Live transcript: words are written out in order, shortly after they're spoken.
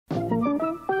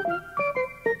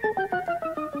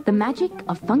The Magic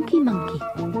of Funky Monkey.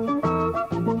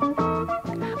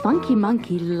 Funky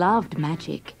Monkey loved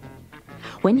magic.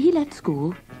 When he left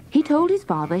school, he told his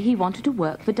father he wanted to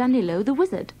work for Danilo the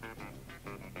Wizard.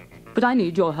 "But I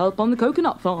need your help on the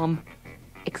coconut farm,"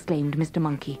 exclaimed Mr.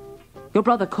 Monkey. "Your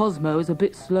brother Cosmo is a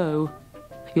bit slow.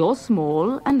 You're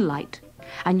small and light,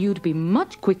 and you'd be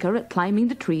much quicker at climbing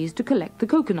the trees to collect the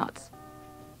coconuts."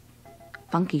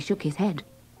 Funky shook his head.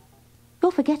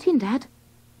 "You're forgetting, Dad.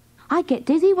 I get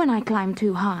dizzy when I climb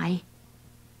too high."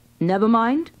 "Never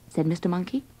mind," said Mr.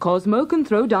 Monkey. "Cosmo can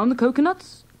throw down the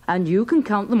coconuts, and you can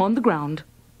count them on the ground."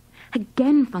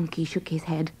 Again Funky shook his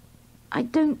head. "I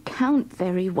don't count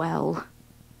very well,"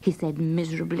 he said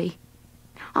miserably.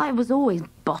 "I was always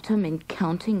bottom in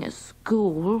counting at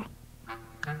school."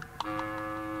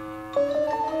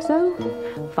 So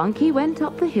Funky went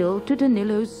up the hill to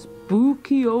Danilo's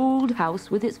spooky old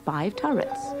house with its 5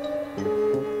 turrets.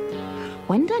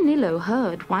 When Danilo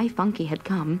heard why Funky had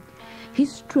come, he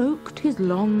stroked his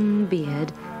long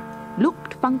beard,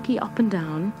 looked Funky up and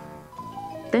down,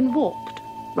 then walked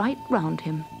right round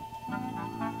him.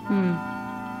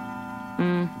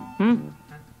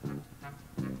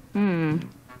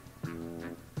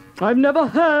 "I've never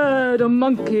had a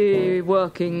monkey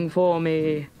working for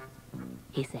me,"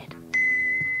 he said.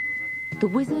 The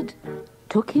wizard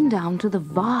took him down to the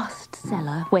vast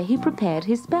cellar where he prepared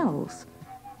his spells.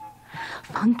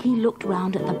 Funky looked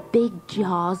round at the big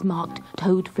jars marked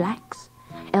toad flax,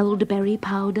 elderberry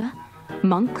powder,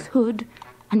 monk's hood,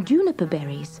 and juniper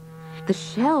berries. The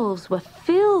shelves were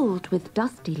filled with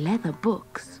dusty leather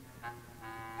books.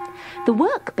 The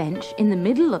workbench in the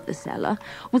middle of the cellar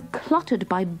was cluttered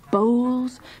by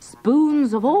bowls,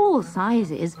 spoons of all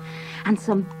sizes, and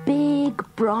some big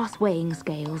brass weighing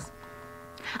scales.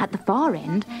 At the far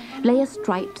end lay a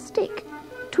striped stick,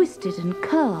 twisted and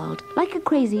curled like a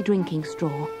crazy drinking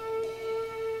straw.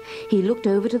 He looked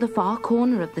over to the far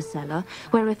corner of the cellar,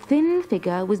 where a thin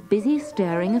figure was busy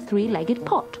stirring a 3-legged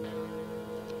pot.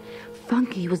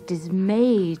 Funky was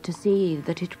dismayed to see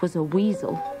that it was a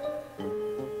weasel.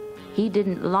 He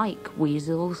didn't like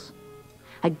weasels.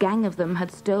 A gang of them had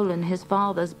stolen his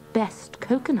father's best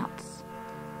coconuts.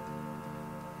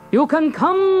 "You can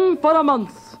come for a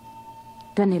month,"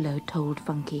 Danilo told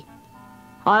Funky.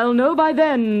 "I'll know by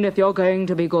then if you're going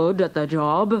to be good at the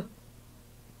job."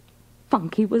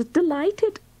 Funky was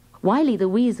delighted. Wiley the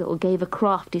Weasel gave a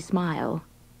crafty smile,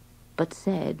 but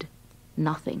said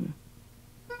nothing.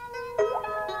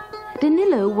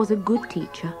 Danilo was a good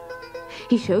teacher.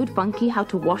 He showed Funky how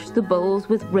to wash the bowls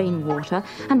with rainwater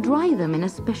and dry them in a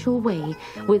special way,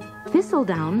 with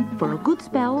thistledown for a good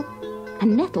spell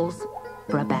and nettles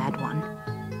for a bad one.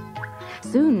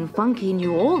 Soon Funky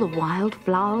knew all the wild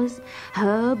flowers,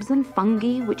 herbs and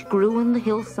fungi which grew on the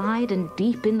hillside and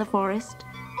deep in the forest.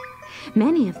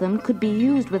 Many of them could be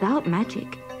used without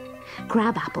magic.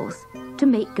 Crab apples to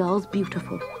make girls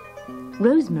beautiful,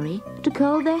 rosemary to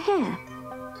curl their hair,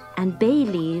 and bay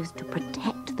leaves to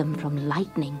protect them from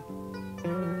lightning.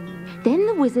 Then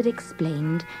the wizard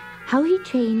explained how he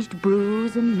changed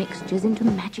brews and mixtures into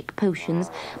magic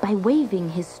potions by waving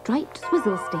his striped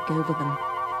swizzle stick over them.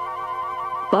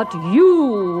 "But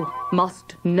you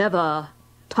must never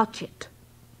touch it,"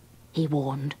 he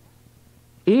warned.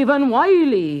 "Even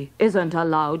Wiley isn't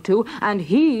allowed to, and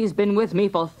he's been with me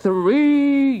for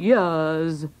 3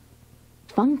 years.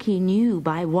 Funky knew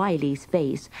by Wiley's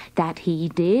face that he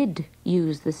did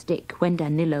use the stick when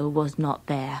Danilo was not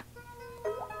there.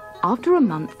 After a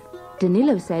month,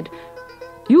 Danilo said,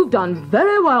 "You've done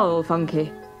very well,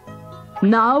 Funky.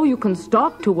 Now you can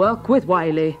start to work with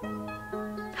Wiley.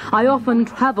 I often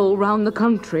travel round the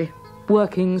country,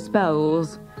 working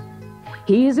spells.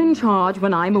 He's in charge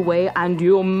when I'm away, and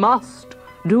you must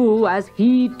do as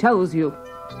he tells you."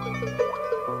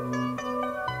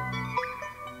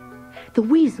 The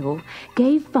weasel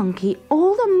gave Funky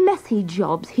all the messy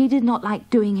jobs he did not like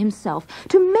doing himself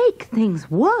to make things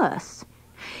worse.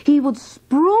 He would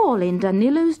sprawl in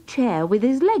Danilo's chair with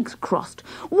his legs crossed,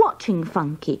 watching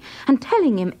Funky and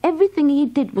telling him everything he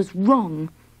did was wrong.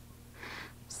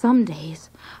 Some days,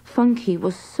 Funky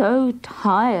was so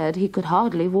tired he could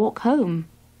hardly walk home.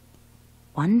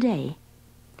 One day,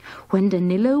 when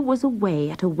Danilo was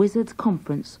away at a wizard's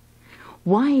conference,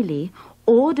 Wiley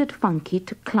ordered Funky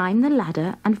to climb the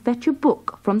ladder and fetch a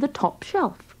book from the top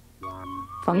shelf.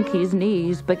 Funky's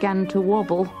knees began to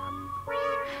wobble.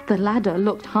 The ladder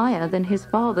looked higher than his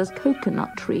father's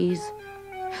coconut trees,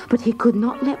 but he could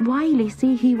not let Wiley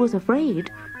see he was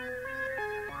afraid.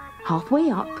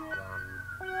 Halfway up,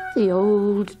 the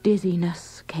old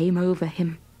dizziness came over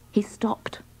him. He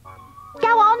stopped.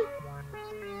 "Go on,"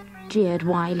 jeered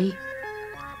Wiley.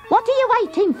 "What are you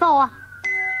waiting for?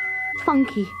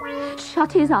 Funky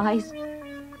shut his eyes,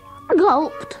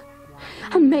 gulped,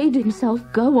 and made himself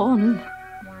go on.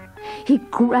 He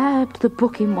grabbed the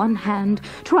book in one hand,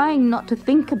 trying not to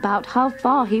think about how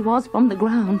far he was from the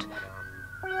ground.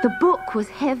 The book was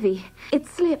heavy. It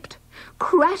slipped,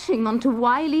 crashing onto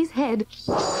Wiley's head,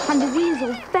 and the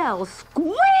weasel fell,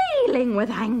 squealing with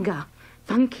anger.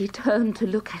 Funky turned to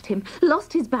look at him,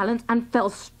 lost his balance, and fell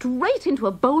straight into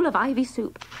a bowl of ivy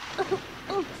soup.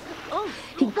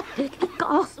 He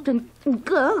gasped and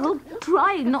gurgled,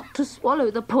 trying not to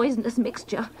swallow the poisonous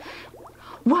mixture.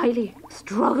 Wiley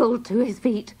struggled to his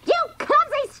feet. You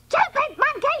clumsy, stupid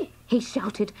monkey! He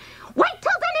shouted. Wait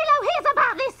till Danilo hears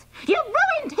about this! You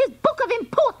ruined his book of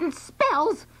important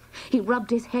spells! He rubbed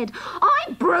his head.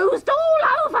 I'm bruised all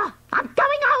over! I'm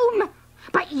going home!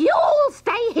 But you'll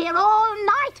stay here all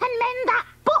night and mend that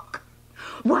book!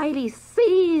 Wiley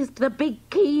seized the big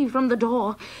key from the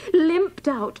door, limped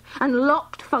out, and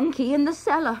locked Funky in the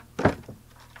cellar.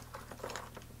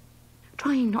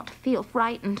 Trying not to feel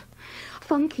frightened,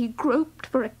 Funky groped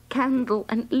for a candle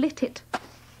and lit it.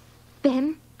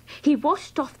 Then he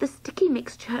washed off the sticky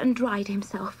mixture and dried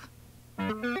himself.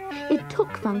 It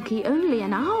took Funky only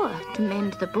an hour to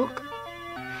mend the book.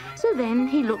 So then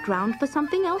he looked round for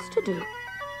something else to do.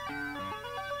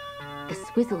 The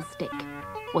swizzle stick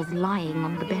was lying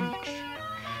on the bench.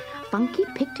 Funky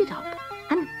picked it up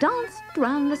and danced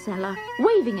round the cellar,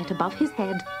 waving it above his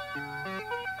head.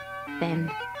 Then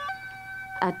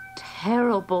a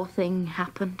terrible thing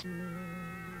happened.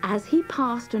 As he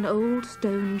passed an old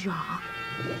stone jar,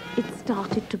 it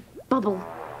started to bubble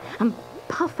and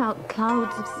puff out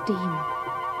clouds of steam.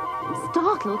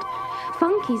 Startled,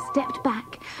 Funky stepped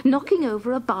back, knocking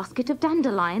over a basket of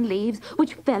dandelion leaves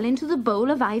which fell into the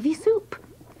bowl of ivy soup.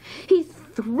 He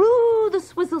threw the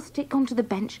swizzle stick onto the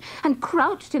bench and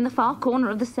crouched in the far corner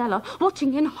of the cellar,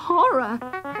 watching in horror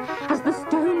as the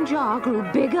stone jar grew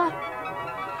bigger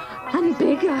and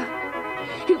bigger.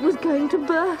 It was going to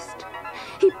burst.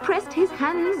 He pressed his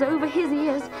hands over his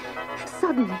ears.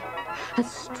 Suddenly, a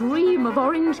stream of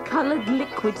orange-coloured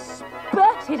liquid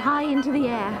spurted high into the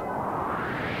air.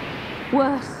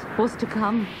 Worse was to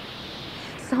come.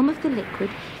 Some of the liquid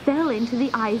fell into the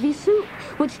ivy soup,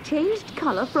 which changed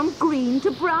colour from green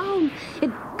to brown.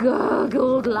 It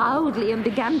gurgled loudly and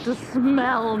began to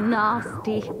smell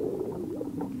nasty.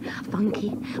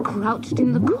 Funky crouched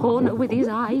in the corner with his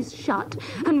eyes shut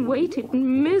and waited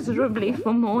miserably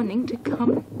for morning to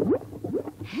come.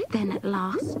 Then at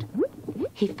last,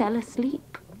 he fell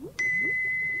asleep.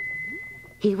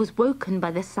 He was woken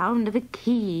by the sound of a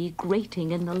key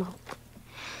grating in the lock.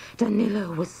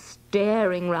 Danilo was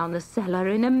staring round the cellar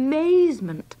in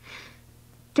amazement.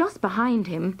 Just behind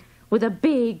him, with a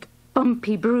big,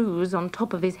 bumpy bruise on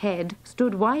top of his head,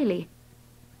 stood Wiley.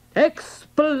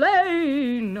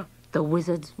 "Explain!" The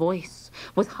wizard's voice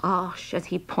was harsh as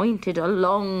he pointed a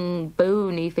long,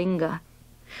 bony finger.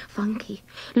 Funky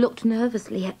looked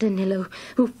nervously at Danilo,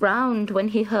 who frowned when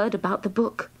he heard about the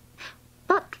book.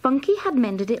 But Funky had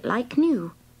mended it like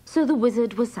new, so the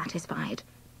wizard was satisfied.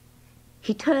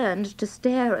 He turned to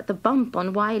stare at the bump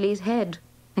on Wiley's head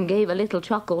and gave a little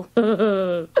chuckle.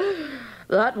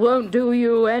 "That won't do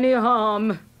you any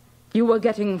harm. You were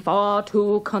getting far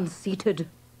too conceited."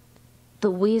 The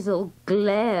weasel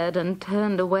glared and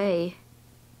turned away.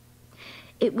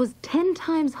 It was 10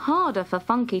 times harder for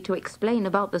Funky to explain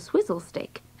about the swizzle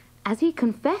stick. As he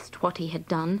confessed what he had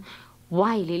done,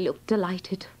 Wiley looked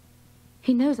delighted.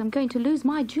 "He knows I'm going to lose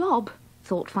my job,"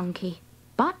 thought Funky.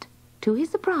 But, to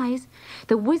his surprise,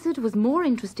 the wizard was more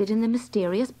interested in the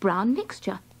mysterious brown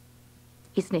mixture.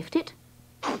 He sniffed it,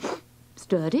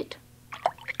 stirred it,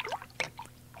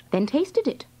 then tasted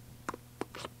it.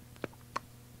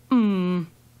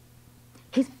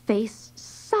 His face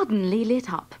suddenly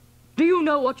lit up. "Do you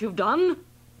know what you've done?"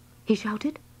 he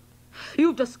shouted.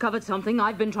 "You've discovered something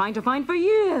I've been trying to find for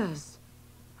years.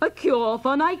 A cure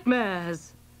for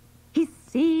nightmares." He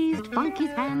seized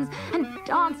Funky's hands and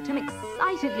danced him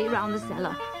excitedly round the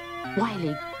cellar.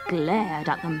 Wiley glared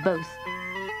at them both.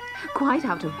 Quite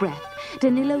out of breath,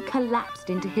 Danilo collapsed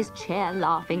into his chair,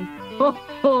 laughing.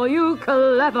 Oh, you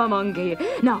clever monkey.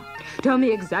 Now, tell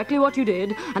me exactly what you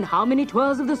did and how many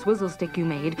twirls of the swizzle stick you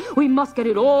made. We must get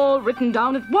it all written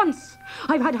down at once.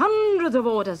 I've had hundreds of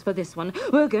orders for this one.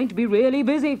 We're going to be really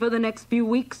busy for the next few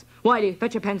weeks. Wiley,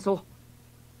 fetch a pencil.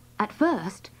 At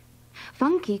first,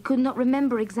 Funky could not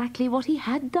remember exactly what he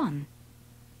had done.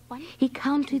 He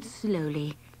counted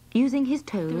slowly, using his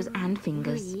toes and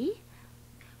fingers.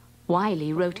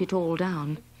 Wiley wrote it all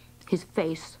down, his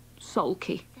face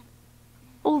sulky.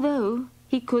 Although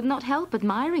he could not help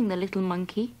admiring the little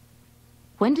monkey.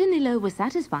 When Danilo was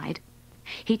satisfied,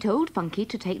 he told Funky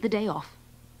to take the day off.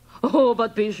 Oh,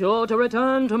 but be sure to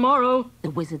return tomorrow, The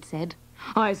wizard said.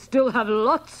 I still have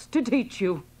lots to teach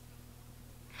you.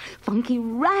 Funky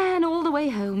ran all the way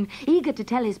home, eager to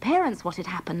tell his parents what had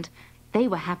happened. They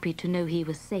were happy to know he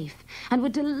was safe and were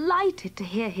delighted to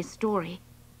hear his story.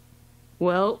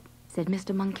 Well, Said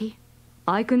Mr. Monkey.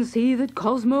 I can see that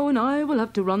Cosmo and I will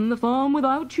have to run the farm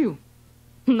without you,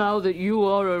 now that you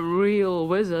are a real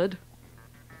wizard.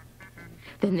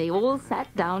 Then they all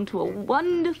sat down to a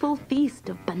wonderful feast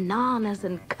of bananas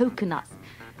and coconuts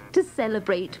to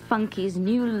celebrate Funky's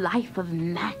new life of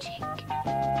magic.